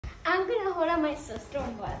I'm gonna hold on my sister's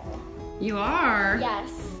butt. You are? Yes.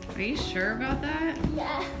 Are you sure about that?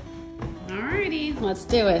 Yeah. Alrighty, let's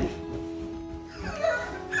do it.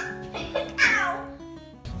 Ow.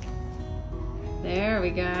 There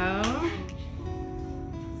we go.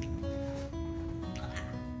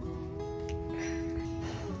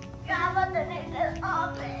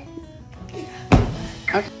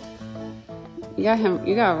 Okay.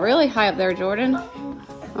 You got really high up there, Jordan.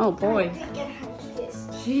 Oh boy.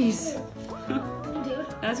 Jeez.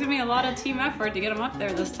 That's gonna be a lot of team effort to get him up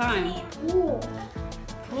there this time.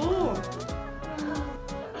 Cool.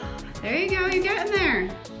 There you go, you're getting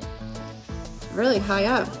there. Really high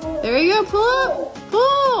up. There you go, pull up.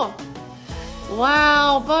 Pull.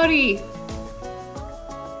 Wow, buddy.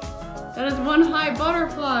 That is one high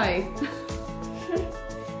butterfly.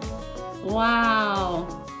 Wow.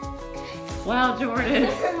 Wow, Jordan.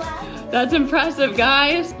 That's impressive,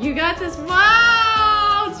 guys. You got this.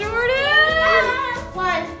 Wow, Jordan.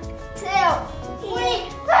 1, 2, 3.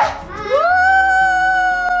 Woo!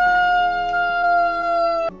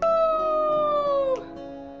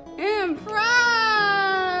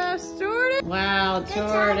 Impressed, Jordan. Wow,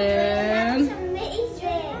 Jordan.